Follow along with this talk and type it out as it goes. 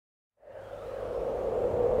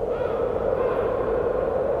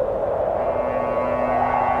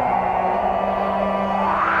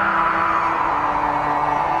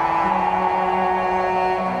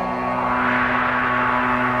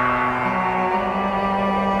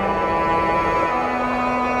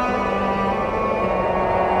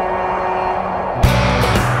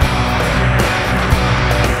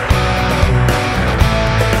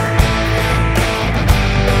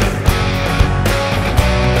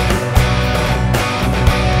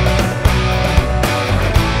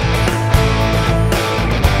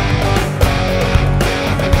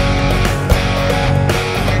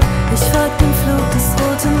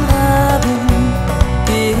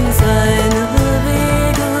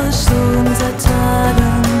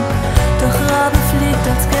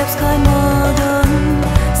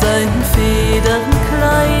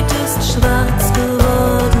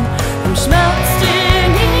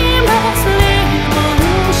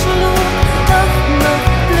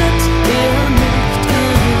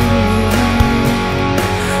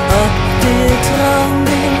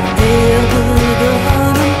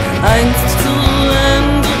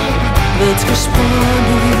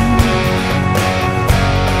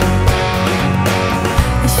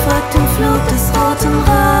roten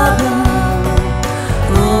Raben,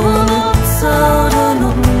 ohne Zaudern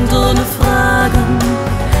und ohne Fragen.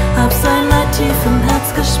 Hab sein Leid tief im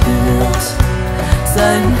Herz gespürt,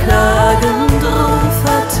 sein klagend Ruf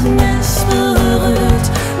hat mich berührt.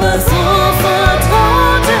 War so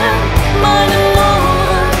vertraut in meinen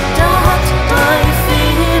Ohren, da hat 3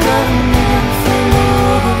 Federn mir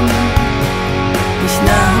verloren. Ich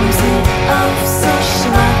nahm sie auf, so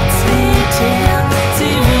schwarz wie Teer,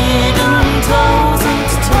 sie wiegen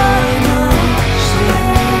 1000 Träume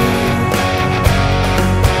schwer.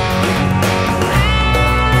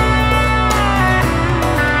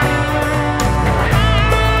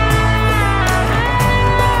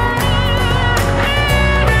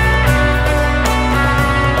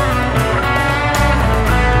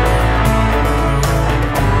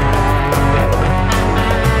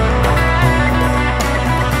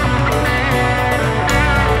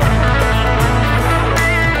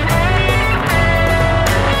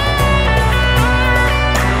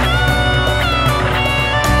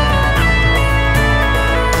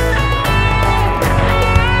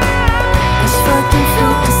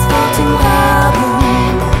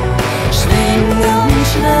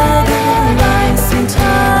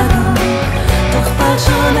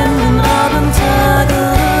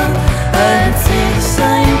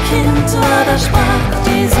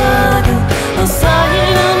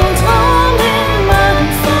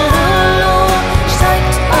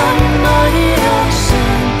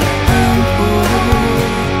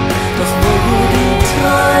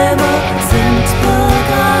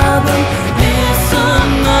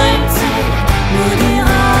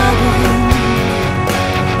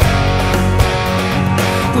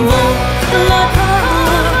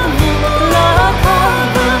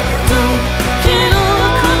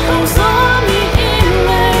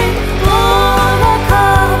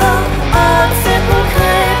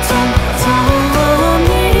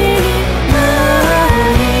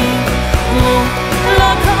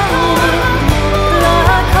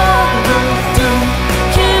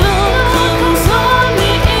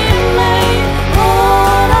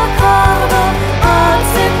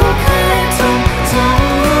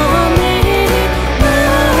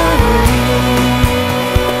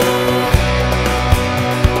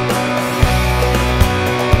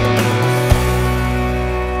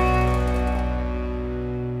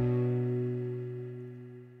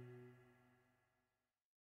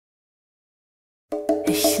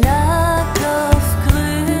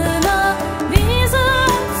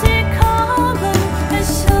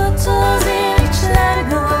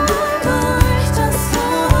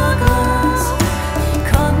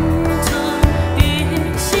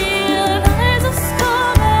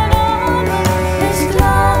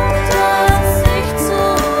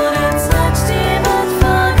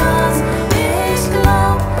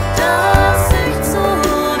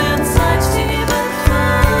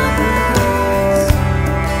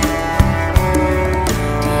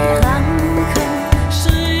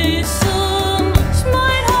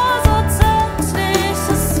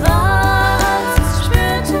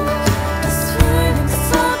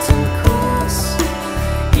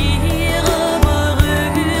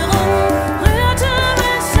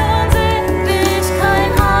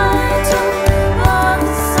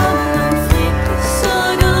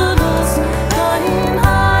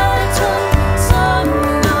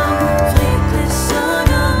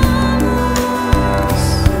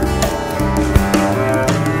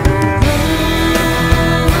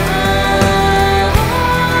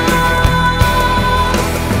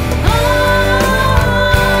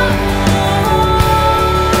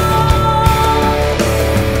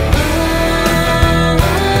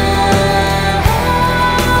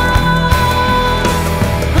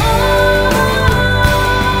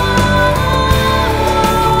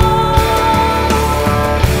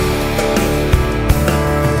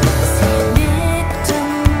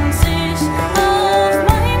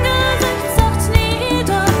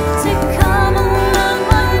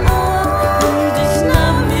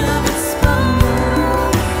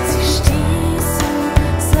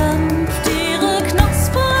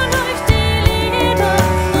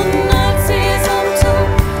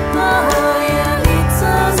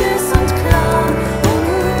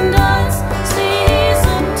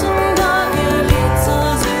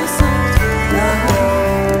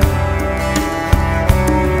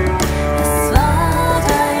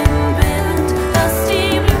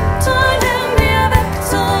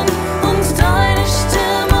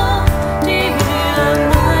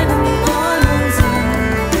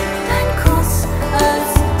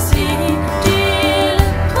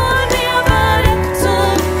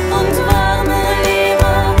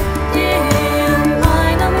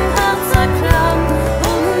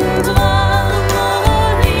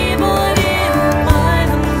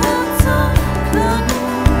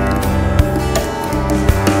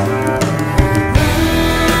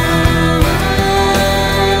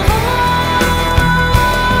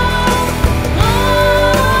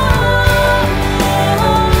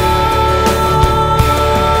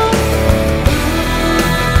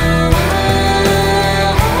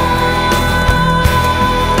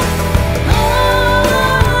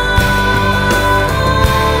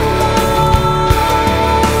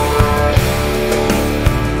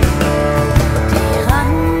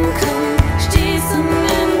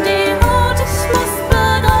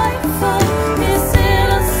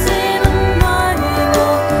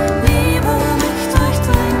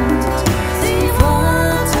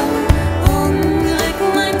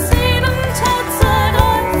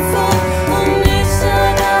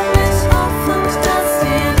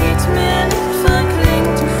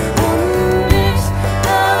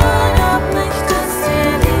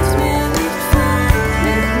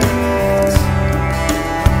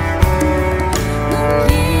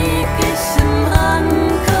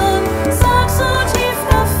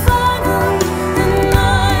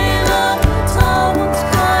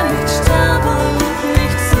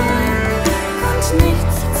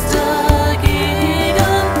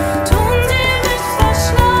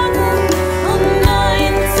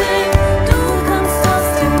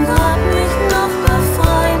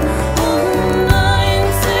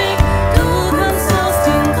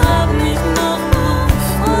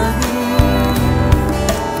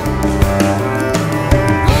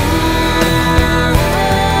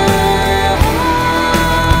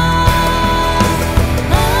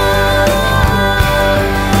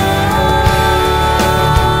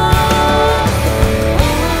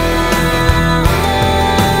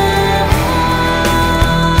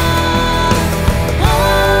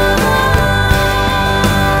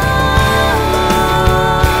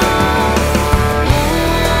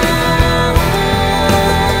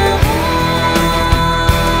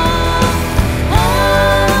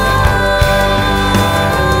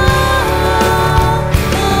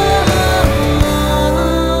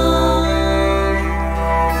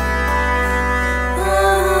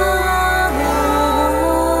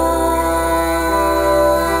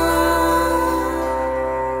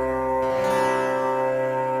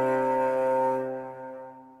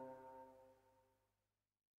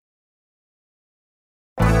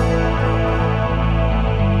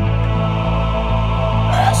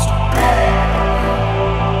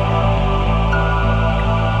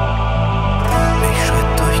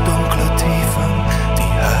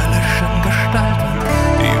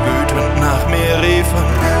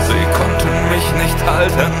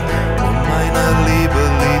 halten, meine Liebe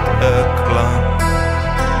Lied erklang.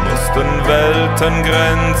 Mussten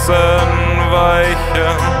Weltengrenzen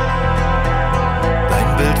weichen, dein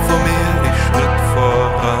Bild vor mir, ich schritt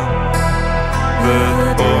voran.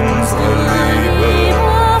 Wird unsere Liebe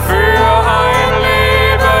für ein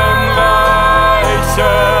Leben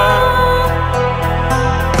reichen?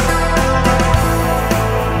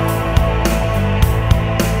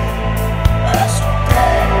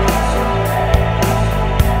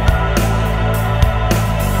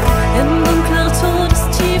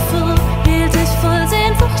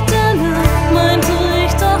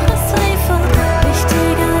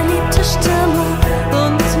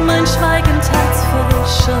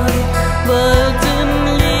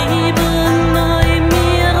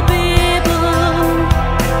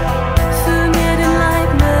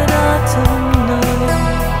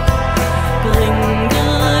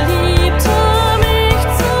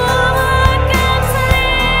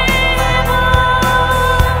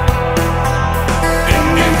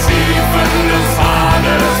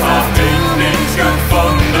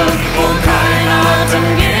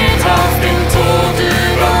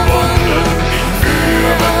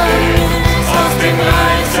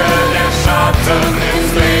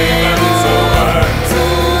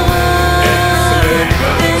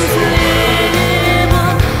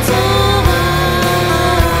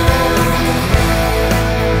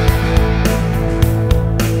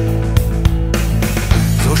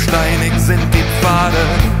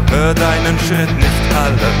 Hör deinen Schritt nicht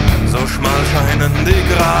hallen, so schmal scheinen die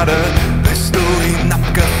Grade, bist du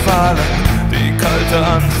hinabgefallen, die kalte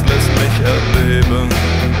Angst lässt mich erleben.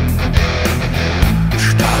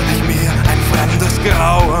 Stahl dich mir ein fremdes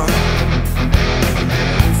Grauen,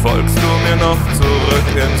 folgst du mir noch zurück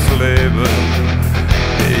ins Leben?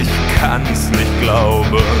 Ich kann's nicht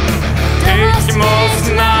glauben, ich muss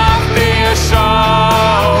nach dir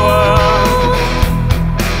schauen.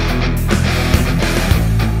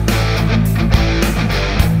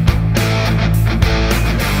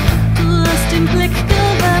 Den Blick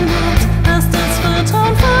gewendet, hast das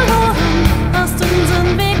Vertrauen verloren, hast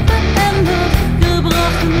unseren Weg beendet,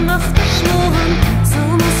 gebrochen, hast geschworen, so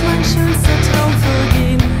muss mein schönster Traum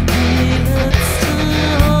vergehen, die letzte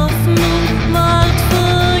Hoffnung ward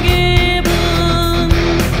vergeben,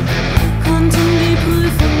 konnten die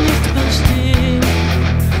Prüfung nicht bestehen,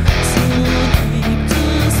 so gibt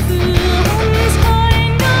es für uns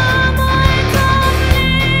ein gemeinsames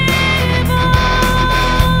Leben.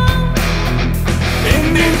 In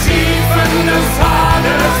den Tiefen des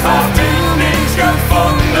Hades hab ich dich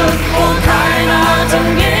gefunden, wo kein Atem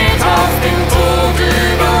geht, auf den Tod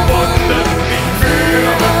überwunden. Ich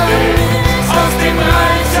führe dich aus dem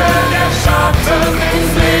Reiche der Schatten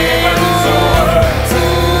ins Leben zurück.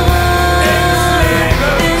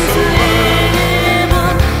 Ins Leben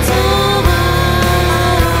zurück.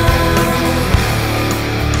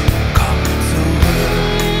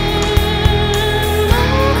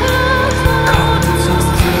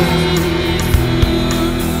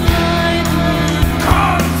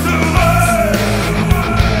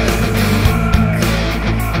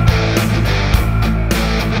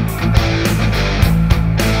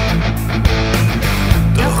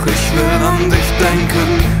 Komm denken,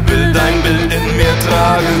 will dein Bild in mir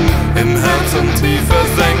tragen, im Herzen tief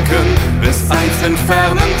versenken, bis eins in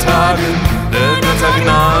fernen Tagen der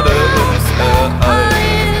Göttergnade uns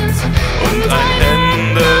ereilt und ein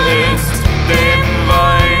Ende ist dem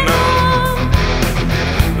Weinen,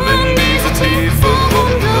 wenn diese tiefe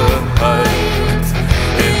Wunde heilt.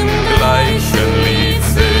 Im gleichen Lied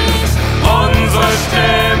sich unsere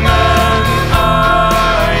Stimmen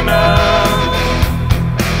einen.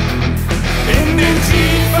 In den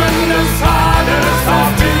Tiefen des Hades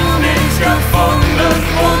hab ich dich gefunden,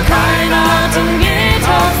 wo kein Atem geht,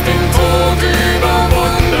 auf den Tod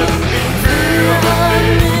überwunden.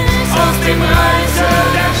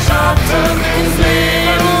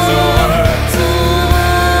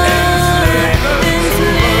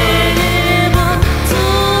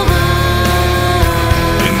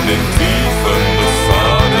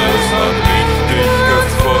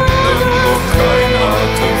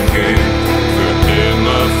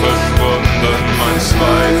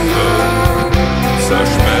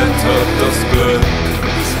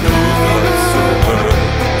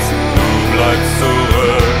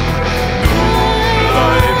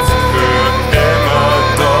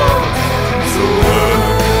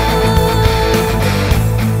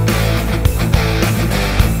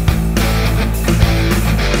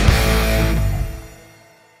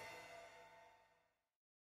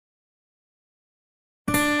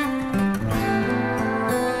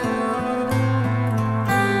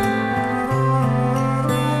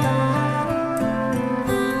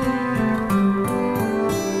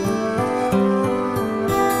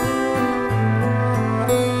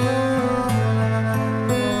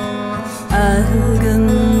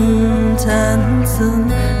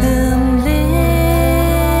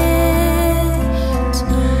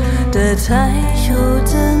 Der Teich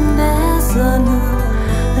ruht in der Sonne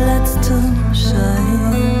letztem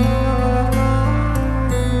Schein.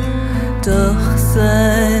 Doch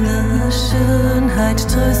seine Schönheit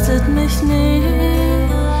tröstet mich nicht,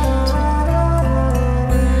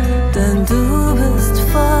 denn du bist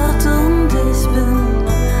fort und ich bin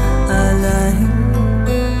allein.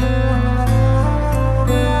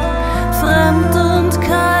 Fremd und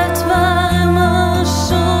kalt war immer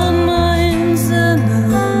schon mein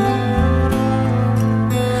Sinnen,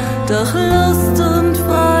 doch Lust und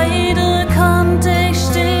Freude konnte ich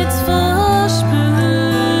stets verspüren,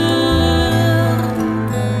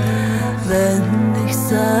 wenn ich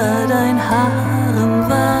sah dein Haar im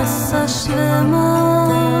Wasser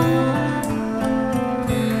schwimmen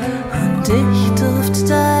und ich durfte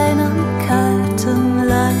deinen kalten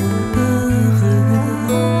Leib berühren.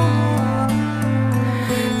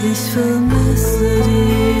 Ich vermisse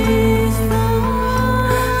dich,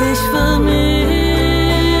 ich vermisse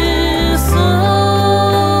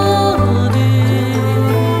dich,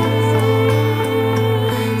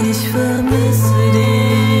 ich vermisse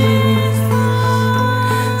dich,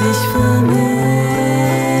 ich vermisse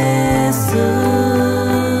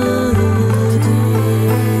dich.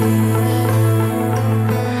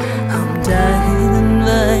 Um deinen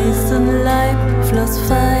weißen Leib floss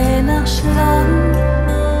feiner Schlamm.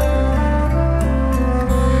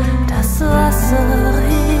 Wasser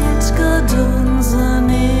hielt gedunsen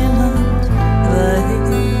elend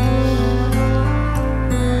weich.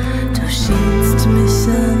 Du schienst mich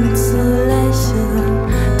an zu lächeln,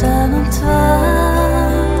 dann und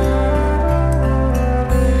wann.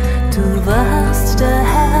 Du warst der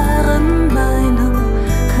Herr in meinem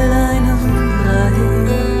kleinen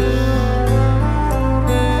Reich.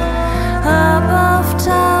 Aber auf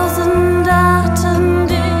 1000 Arten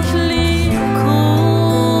dich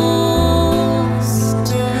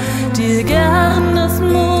dir gern das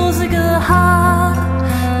moosige Haar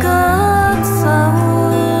gezaust.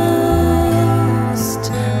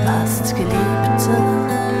 Warst Geliebter,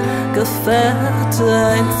 Gefährte,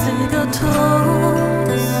 einziger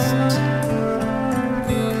Trost.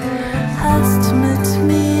 Hast mit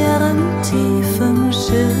mir im tiefen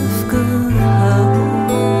Schiff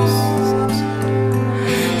gehaust.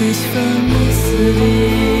 Ich vermisse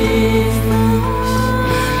dich,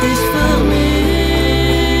 ich vermisse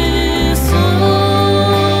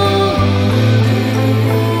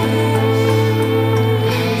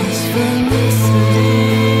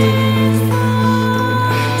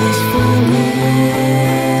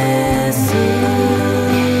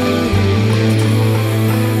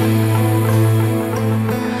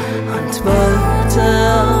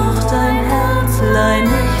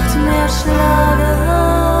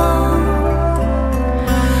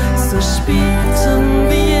spielten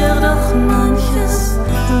wir doch manches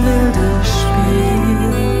wilde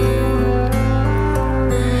Spiel.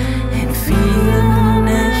 In vielen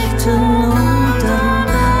Nächten und an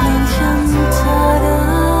manchen Tagen.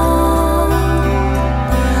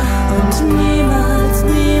 Und niemals,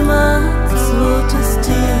 niemals wird es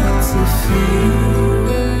dir zu viel.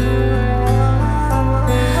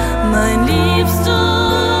 Mein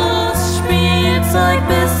liebstes Spielzeug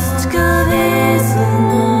bist gewesen.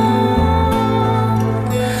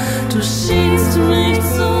 Du schienst mich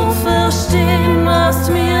zu verstehen, warst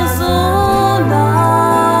mir so nah.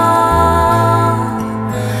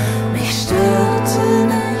 Mich störte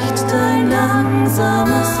nicht dein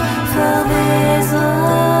langsames Verwesen,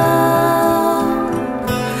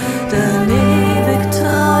 denn ewig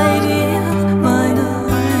treu dir meine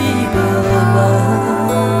Liebe war.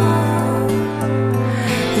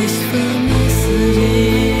 Ich vermisse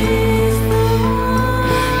dich,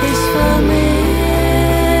 ich vermisse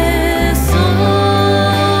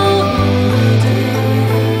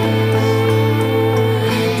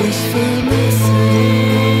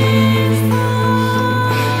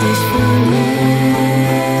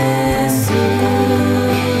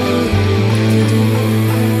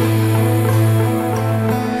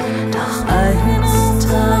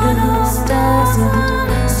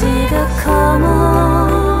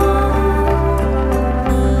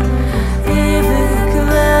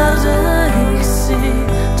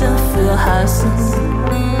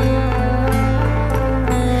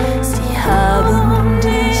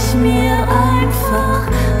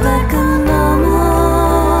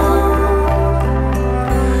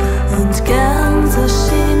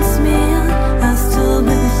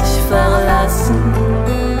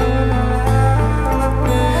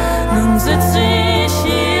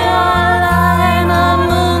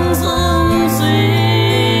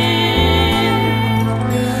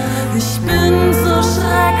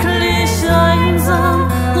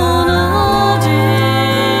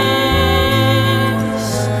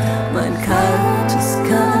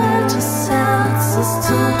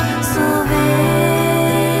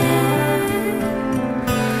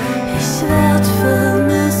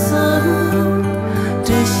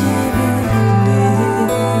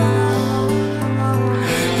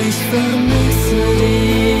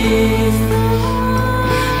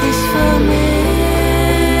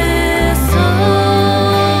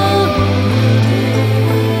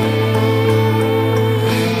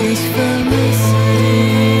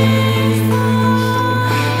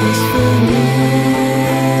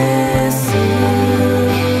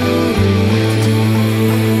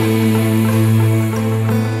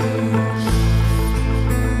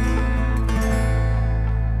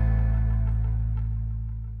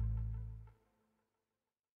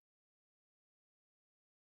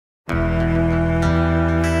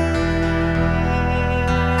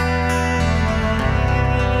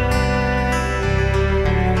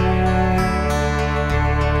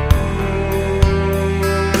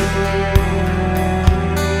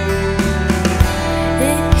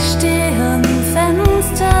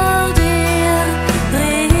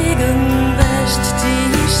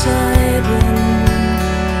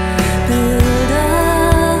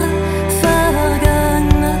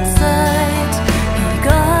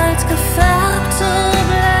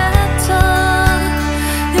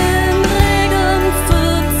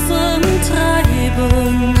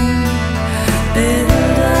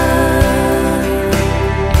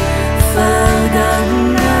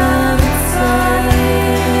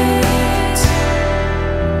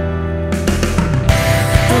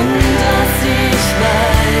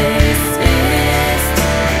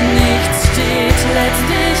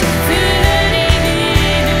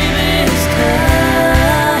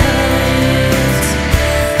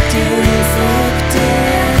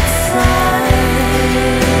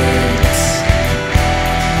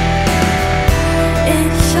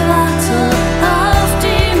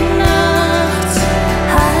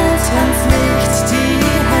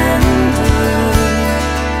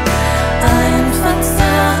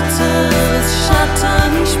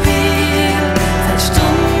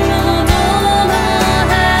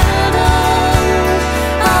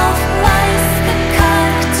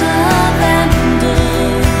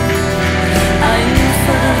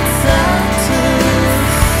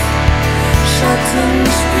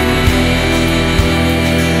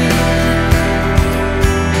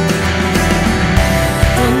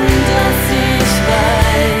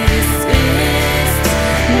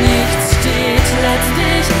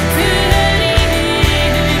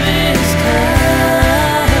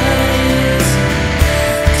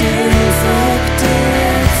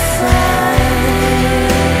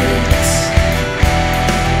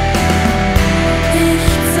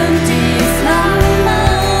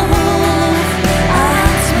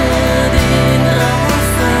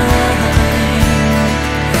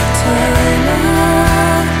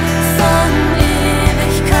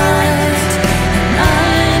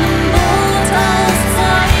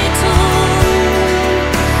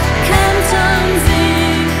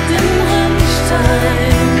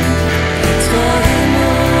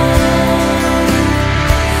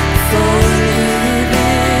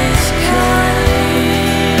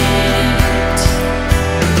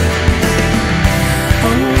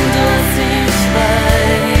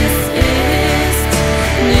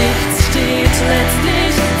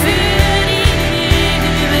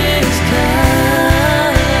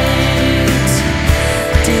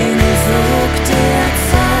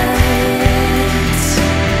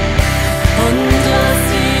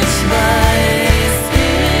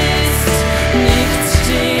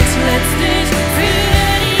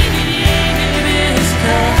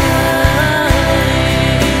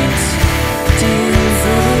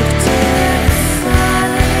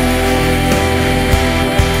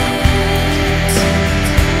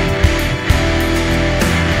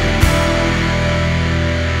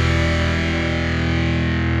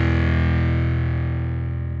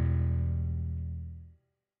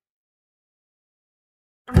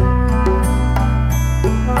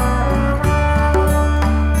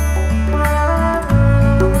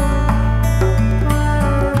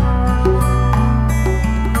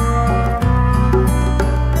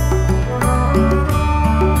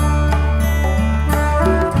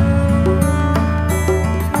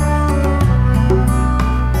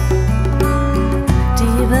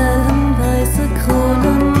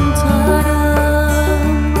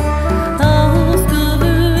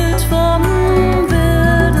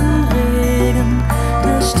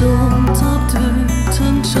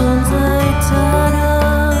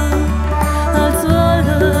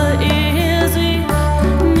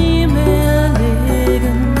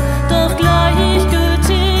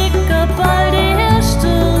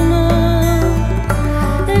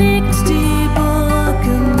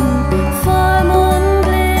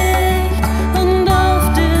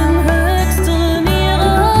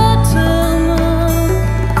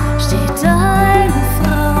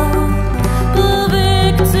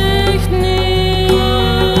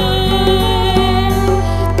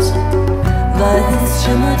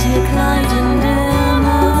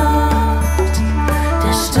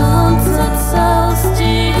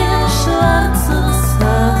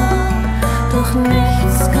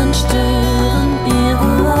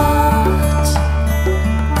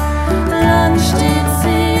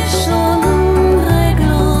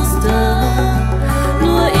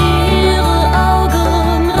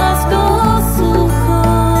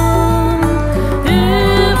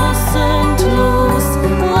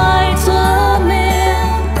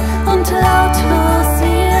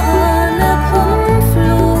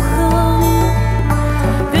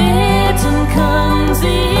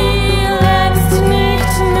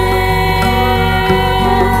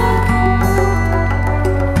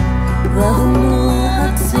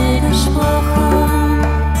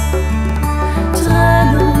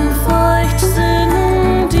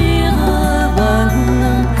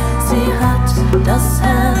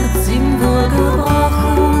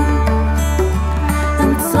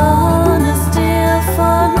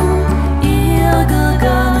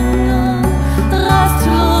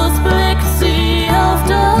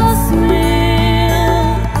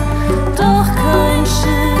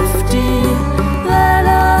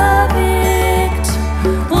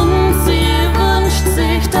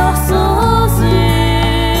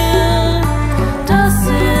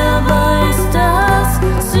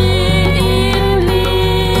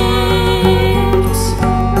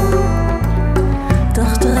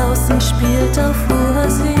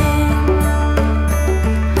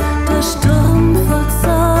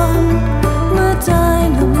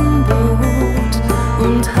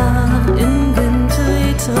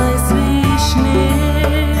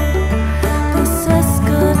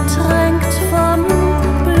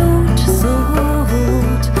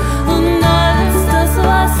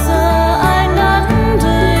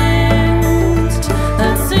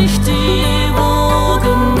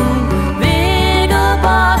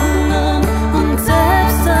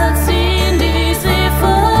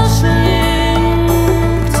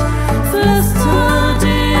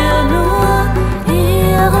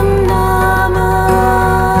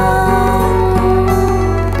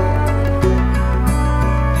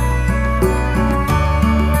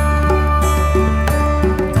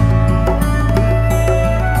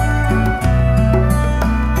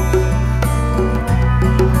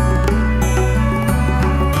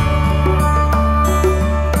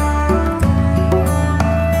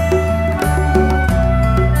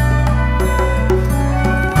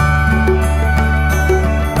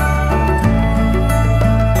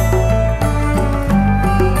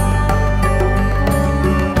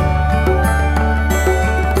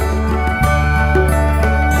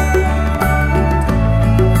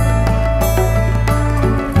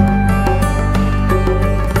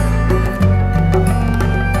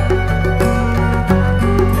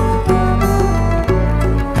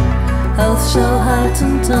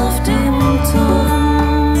auf dem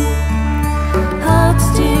Turm hat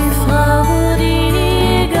die Frau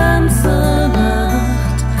die ganze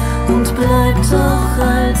Nacht und bleibt doch,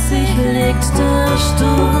 als sich legt der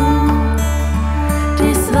Sturm.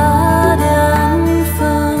 Dies war der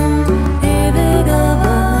Anfang ewiger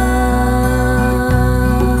Wacht.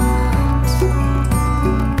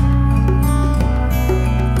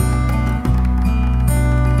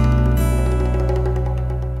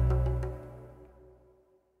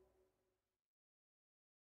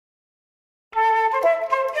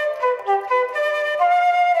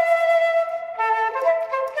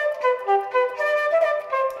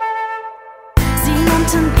 Sie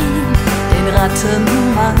nannten ihn den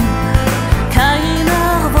Rattenmann.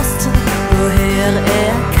 Keiner wusste, woher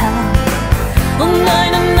er kam. Und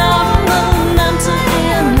einen Namen nannte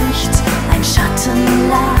er nicht. Ein Schatten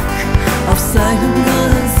lag auf seinem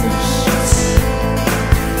Gesicht.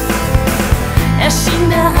 Er schien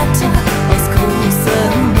der Retter aus großer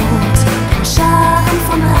Not. Denn Scharen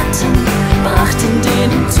von Ratten brachten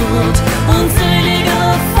den Tod. Unzählige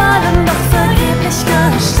Fallen, doch vergeblich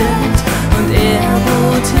gestellt. Und er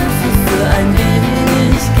bot Hilfe für ein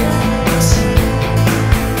wenig Geld.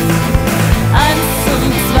 1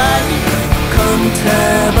 und 2 kommt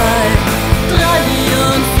herbei, 3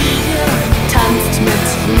 und 4 tanzt mit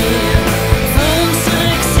mir. 5,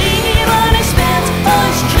 6, 7, ich werd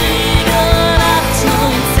euch kriegen. 8,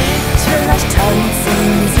 9, 10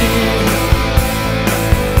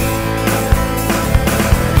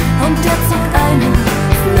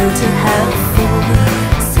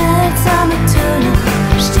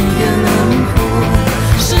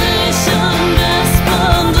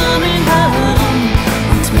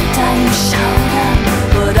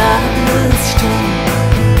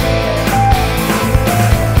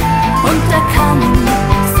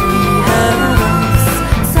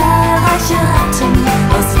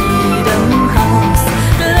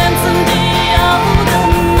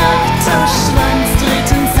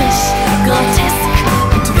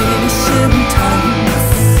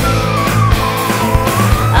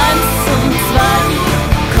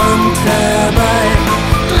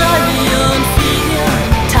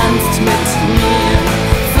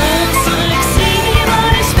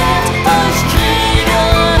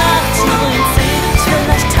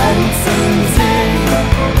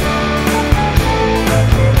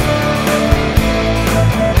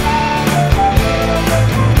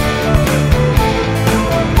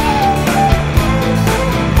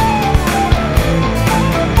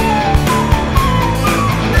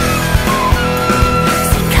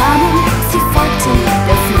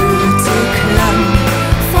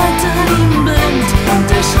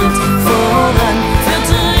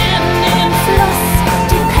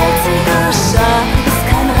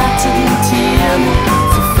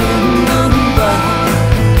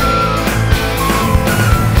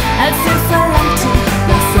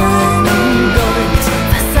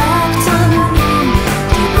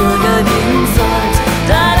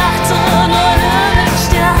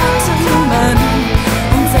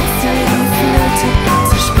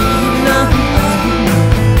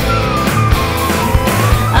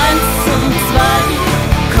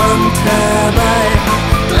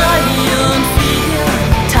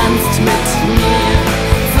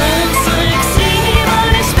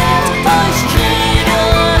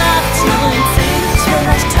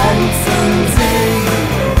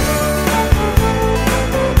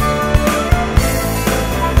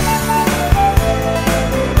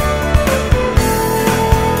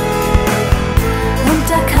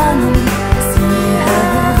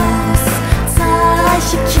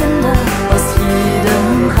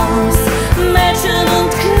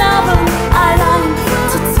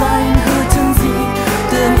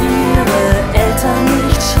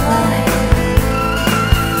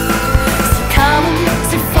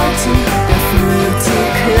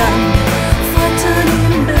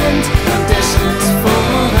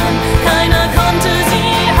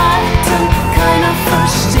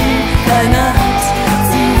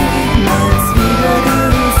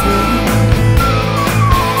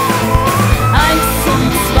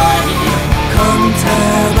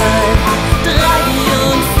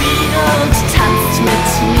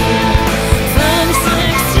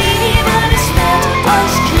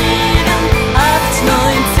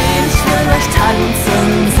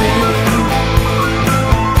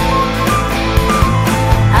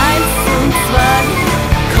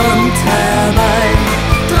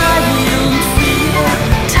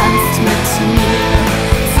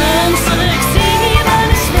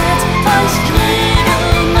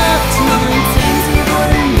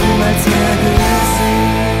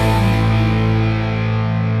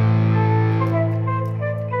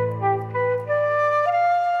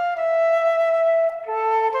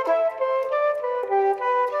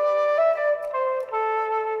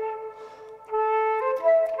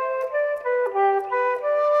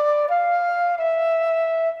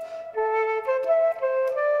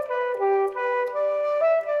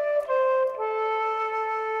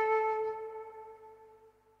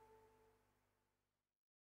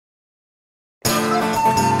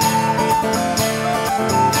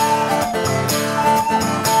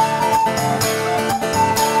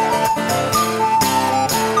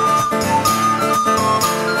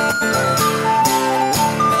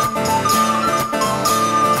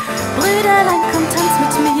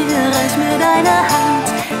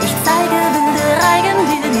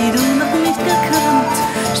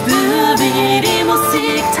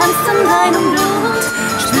 tanzt in deinem Blut.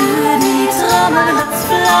 Spür die Trommel mit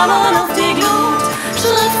Flammen auf die Glut.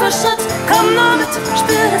 Schritt für Schritt, komm nur mit,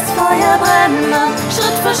 spür das Feuer brennen.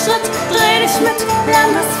 Schritt für Schritt, dreh dich mit,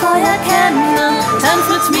 lern das Feuer kennen. Tanz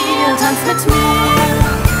mit mir, tanz mit mir.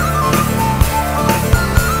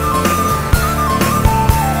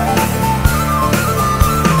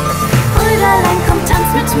 Brüderlein, komm, tanz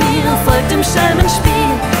mit mir, folgt dem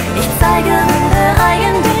Schelmenspiel. Ich zeige wilde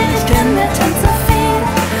Reihen dir, ich kenn der Tänze viel.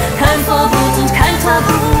 Kein Verbot und kein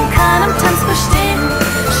Tabu kann im Tanz bestehen.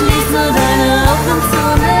 Schließ nur deine Augen zu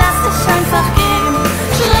und lass dich einfach gehen.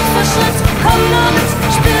 Schritt für Schritt, komm nur mit,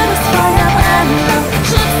 spür das Feuer brennen.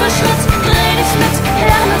 Schritt für Schritt, dreh dich mit,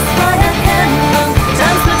 lern das Feuer kennen.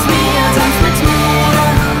 Tanz mit mir, tanz mit mir.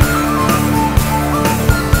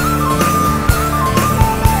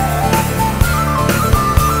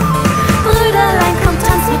 Brüderlein, komm,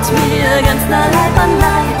 tanz mit mir, ganz nah Leib an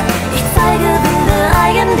Leib. Ich zeige wilde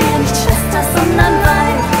Reihen dir, nicht Schwester, sondern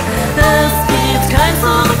Weib. Es gibt kein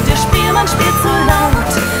Zurück, der Spielmann spielt zu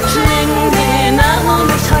laut. Schling den Arm um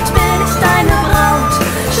mich, heute bin ich deine Braut.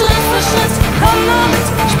 Schritt für Schritt, komm nur mit,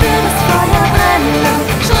 spür das Feuer brennen.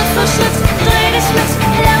 Schritt für Schritt, dreh dich mit,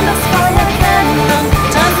 lern das Feuer kennen.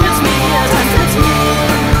 Tanz mit mir, tanz mit mir.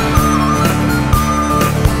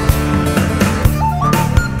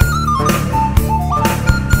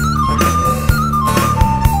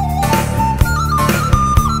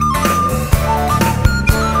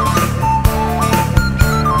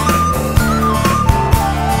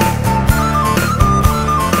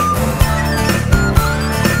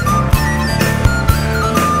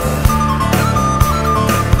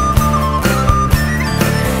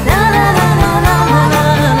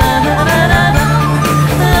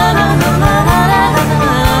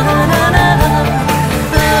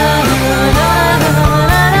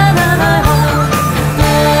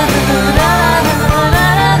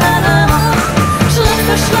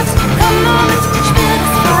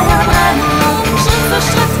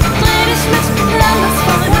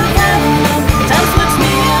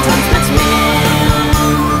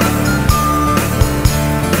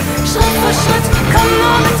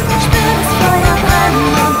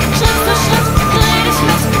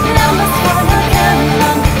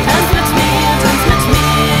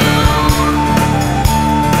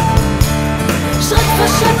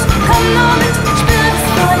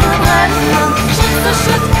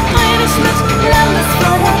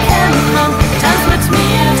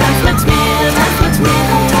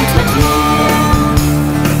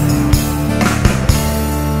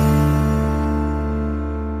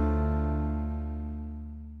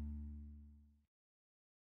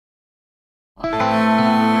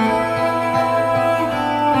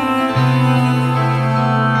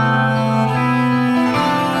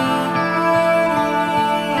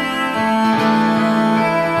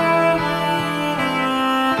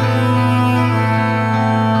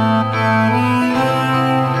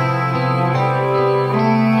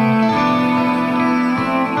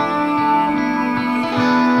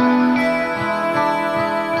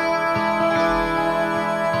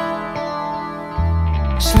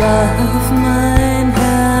 Schlaf, mein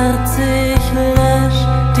Herz, ich lösch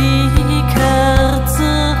die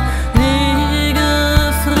Kerze, liege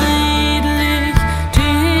friedlich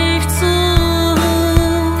tief zur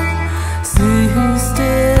Ruhe. Süß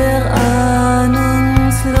der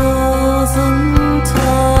ahnungslosen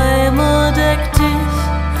Träume deckt dich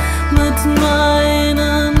mit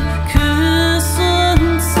meinen Küssen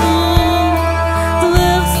zu,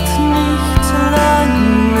 wirst nicht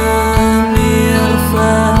lange mir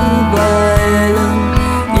vorbei.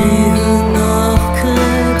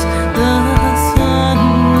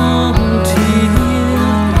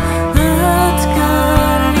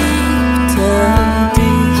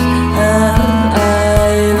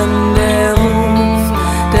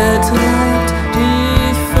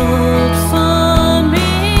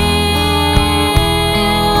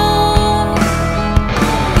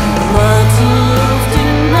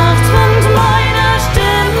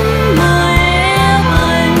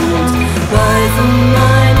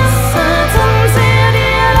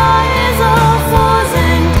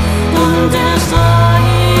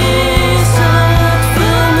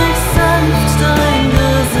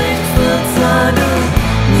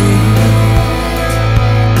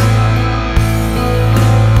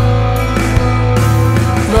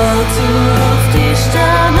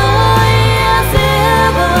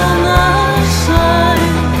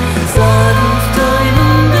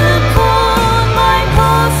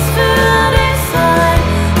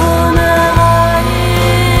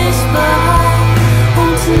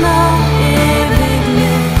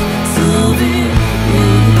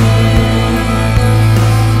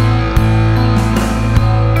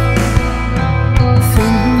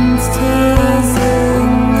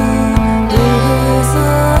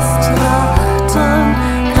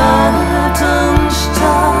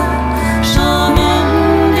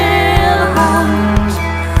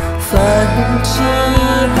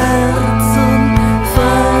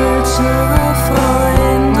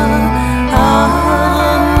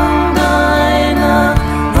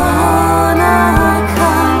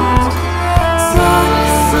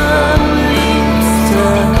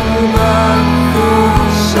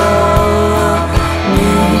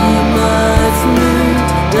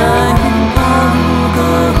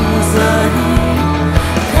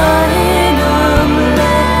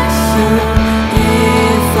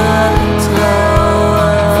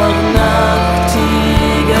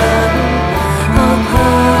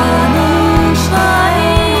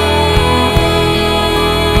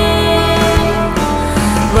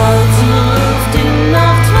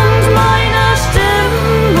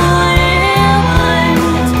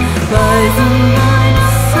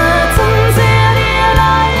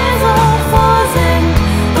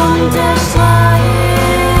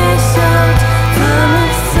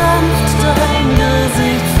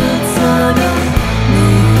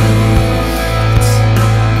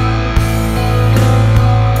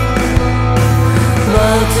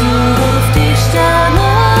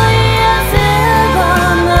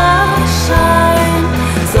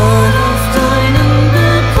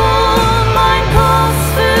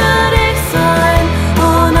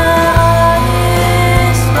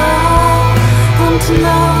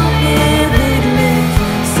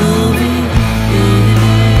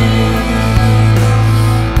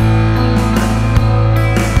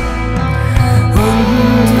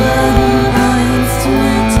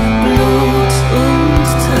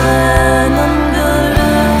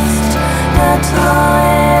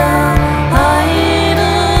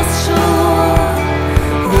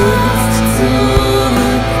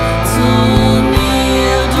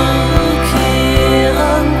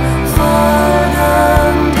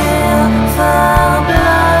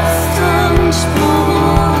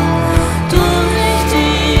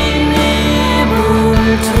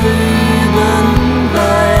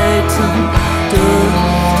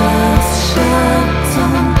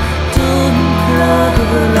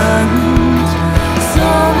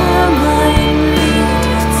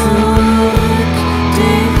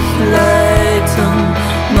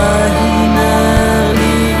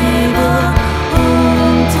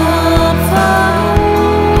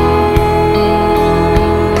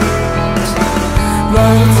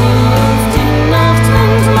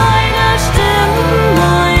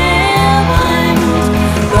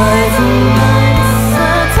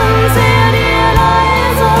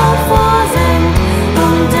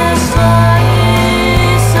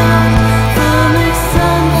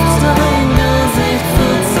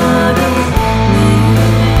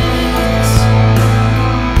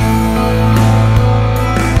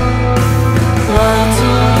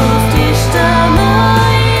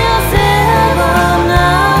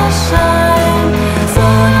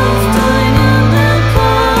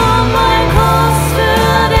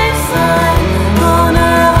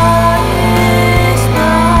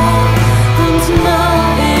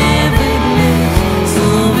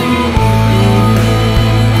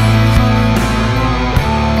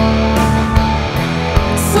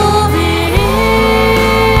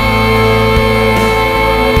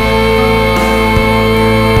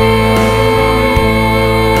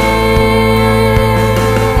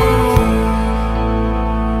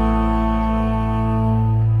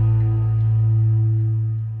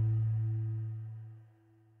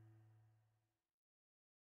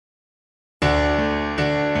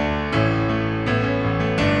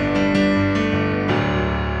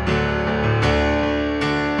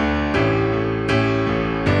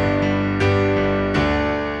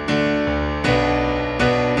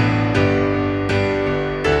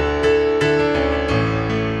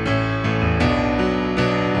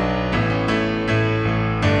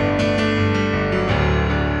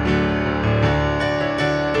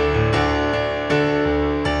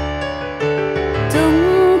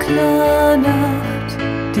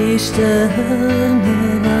 die Sterne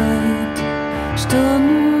weit.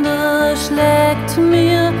 Stunde schlägt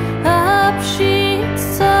mir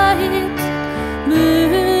Abschiedszeit.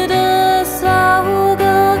 Müdes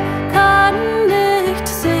Auge kann nicht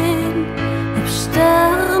sehen, ob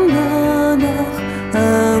Sterne noch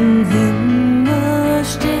am Himmel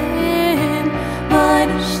stehen.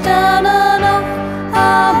 Meine Sterne noch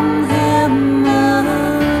am Himmel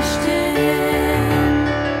stehen.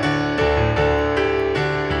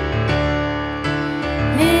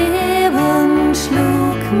 Leben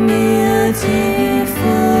schlug mir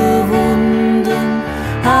tiefe Wunden,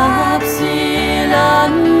 hab sie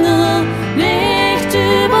lange nicht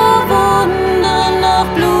überwunden, noch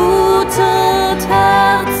blutet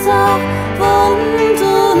Herz auf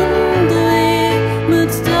Wunden dreh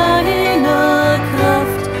mit deiner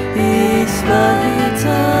Kraft ich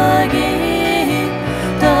weitergeh,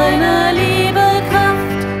 deiner Liebe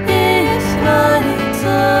Kraft ich weitergeh.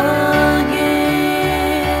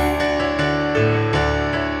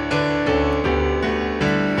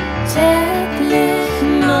 Täglich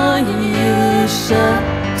neue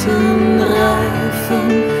Schatten reifen,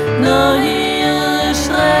 neue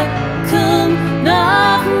Schrecken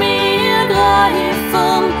nach mir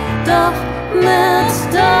greifen, doch mit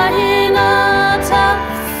deiner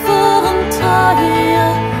tapferen Treue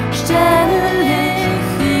stell ich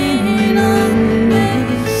ihnen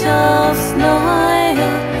mich aufs Neue,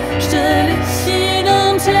 stell ich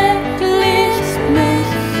ihnen täglich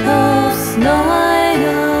mich aufs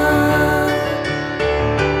Neue.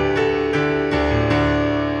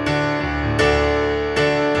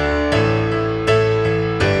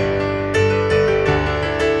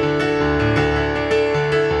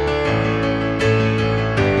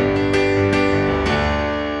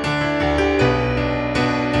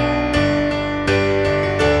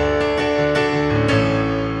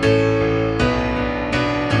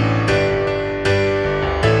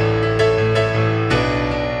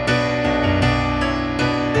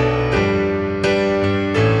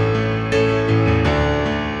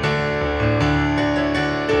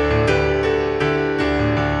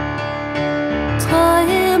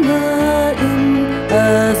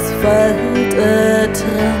 Wald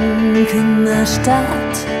ertrankene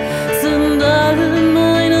Stadt sind all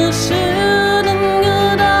meine schönen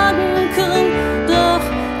Gedanken, doch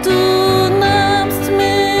du nimmst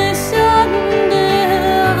mich an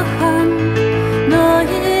der Hand,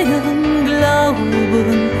 neuen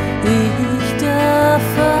Glauben ich da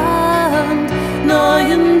fand,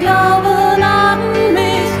 neuen Glauben an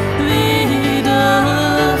mich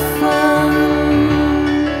wiederfand.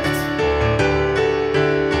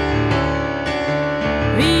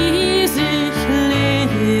 Wie sich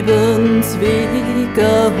Lebensweg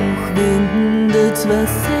auch windet,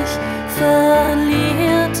 was sich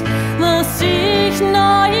verliert, was sich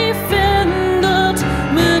neu findet,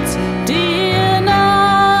 mit dir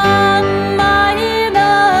an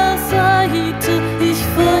meiner Seite, ich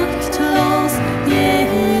furchtlos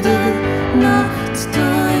jede Nacht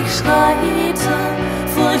durchschreite,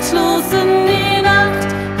 furchtlos in die Nacht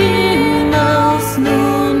hinaus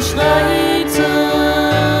nun schreite.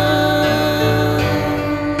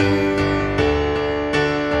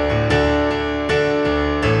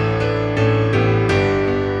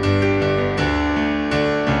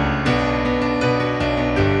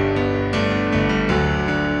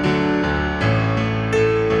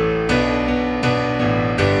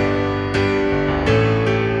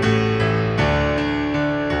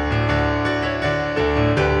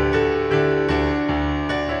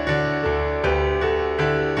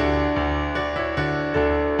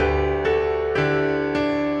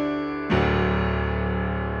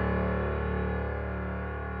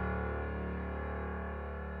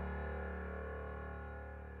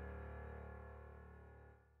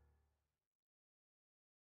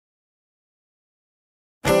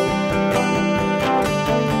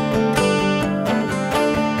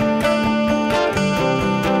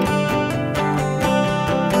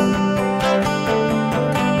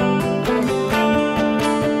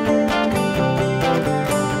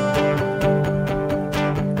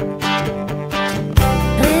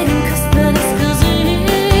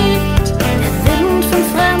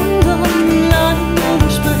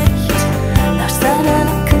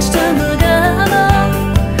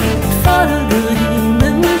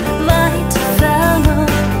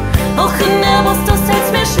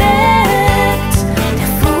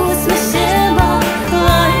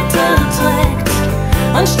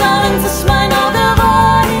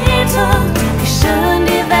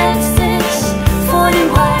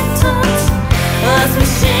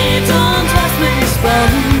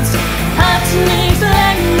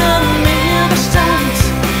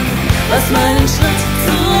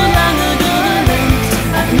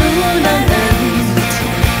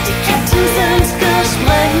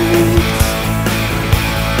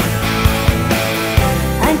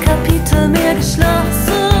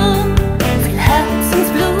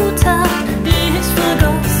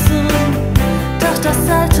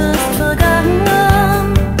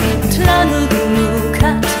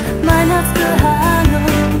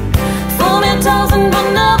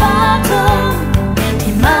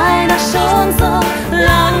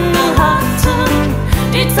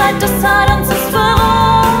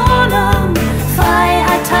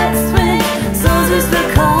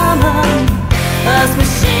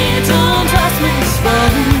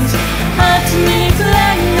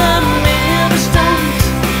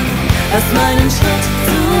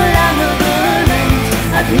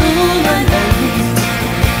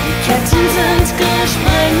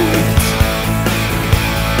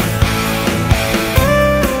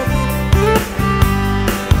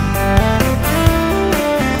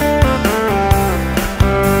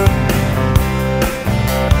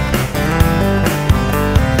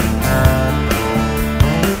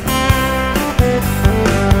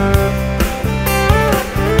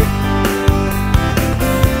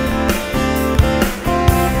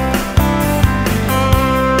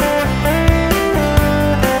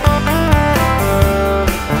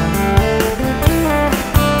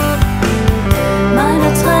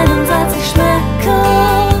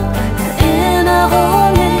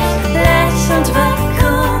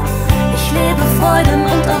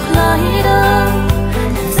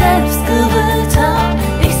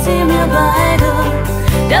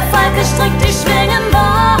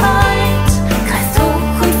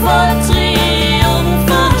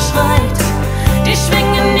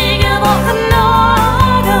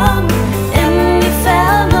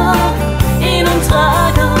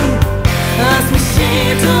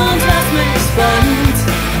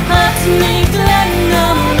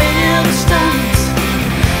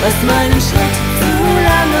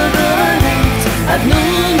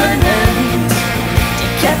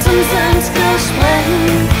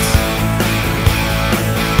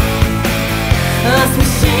 Was mich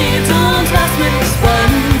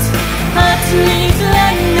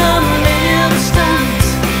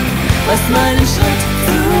den Schritt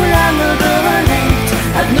zu lange gelenkt,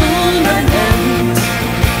 hat nun ein End.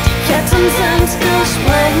 Die Ketten sind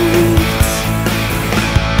gesprengt.